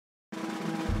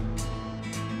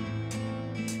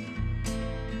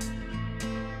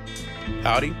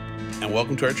Howdy, and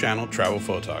welcome to our channel,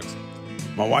 TravelPhotogs.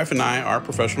 My wife and I are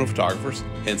professional photographers,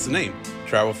 hence the name,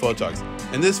 TravelPhotogs.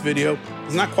 And this video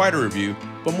is not quite a review,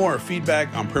 but more a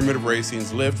feedback on Primitive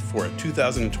Racing's lift for a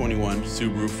 2021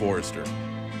 Subaru Forester.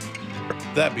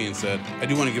 That being said, I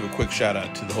do want to give a quick shout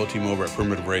out to the whole team over at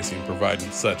Primitive Racing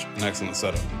providing such an excellent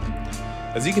setup.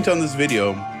 As you can tell in this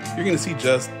video, you're going to see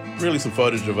just really some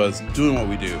footage of us doing what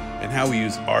we do and how we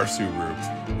use our Subaru,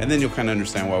 and then you'll kind of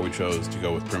understand why we chose to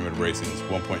go with Primitive Racing's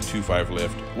 1.25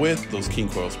 lift with those King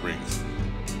Coil springs.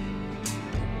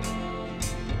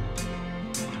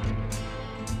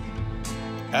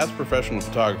 As professional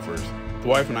photographers, the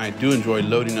wife and I do enjoy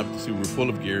loading up the Subaru full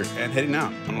of gear and heading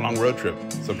out on a long road trip,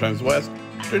 sometimes west,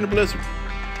 during a blizzard.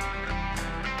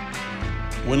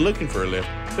 When looking for a lift,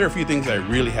 there are a few things I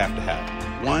really have to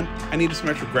have. One, I need some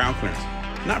extra ground clearance,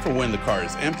 not for when the car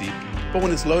is empty, but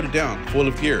when it's loaded down, full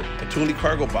of gear, a Thule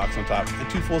cargo box on top, and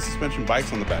 2 full suspension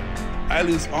bikes on the back. I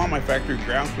lose all my factory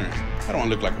ground clearance. I don't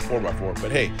want to look like a 4x4,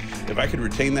 but hey, if I could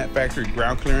retain that factory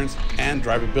ground clearance and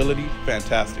drivability,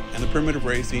 fantastic. And the Primitive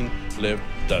Racing lift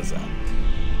does that.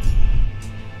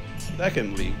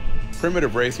 Secondly,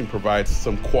 Primitive Racing provides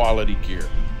some quality gear.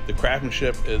 The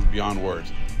craftsmanship is beyond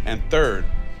words. And third,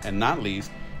 and not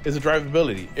least, is the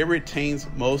drivability. It retains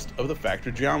most of the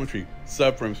factory geometry,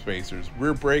 subframe spacers,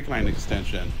 rear brake line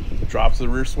extension, drops the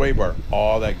rear sway bar,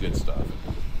 all that good stuff.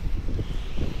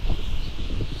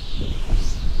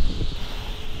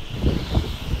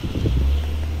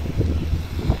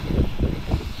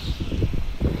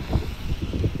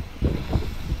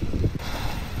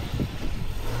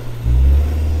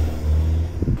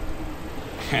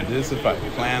 And this if I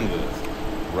planned this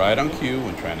right on cue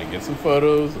when trying to get some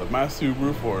photos of my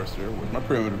Subaru Forester with my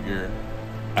primitive gear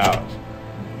out.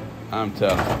 I'm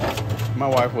telling you, if my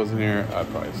wife wasn't here, I'd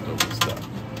probably still be stuck.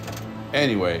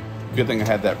 Anyway, good thing I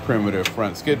had that primitive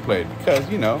front skid plate because,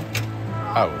 you know,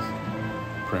 I was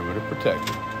primitive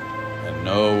protected and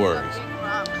no worries.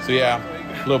 So yeah,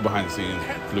 a little behind the scenes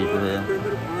blooper here,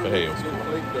 but hey, it was cool.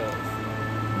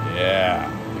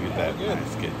 Yeah, look at that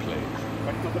nice skid plate.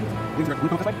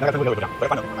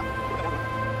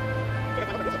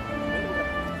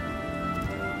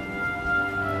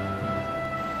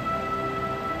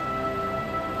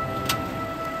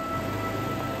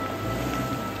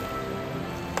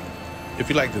 If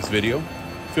you like this video,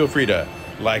 feel free to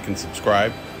like and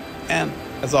subscribe, and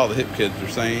as all the hip kids are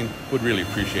saying, would really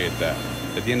appreciate that.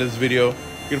 At the end of this video,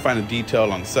 you're going to find a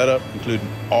detail on the setup, including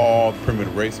all the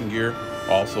Primitive Racing gear,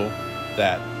 also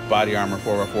that body armor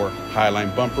 4x4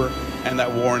 Hiline bumper, and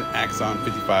that Warren AXON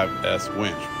 55S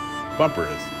winch. Bumper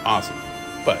is awesome,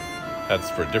 but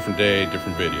that's for a different day,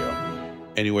 different video.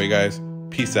 Anyway guys,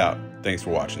 peace out. Thanks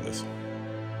for watching this.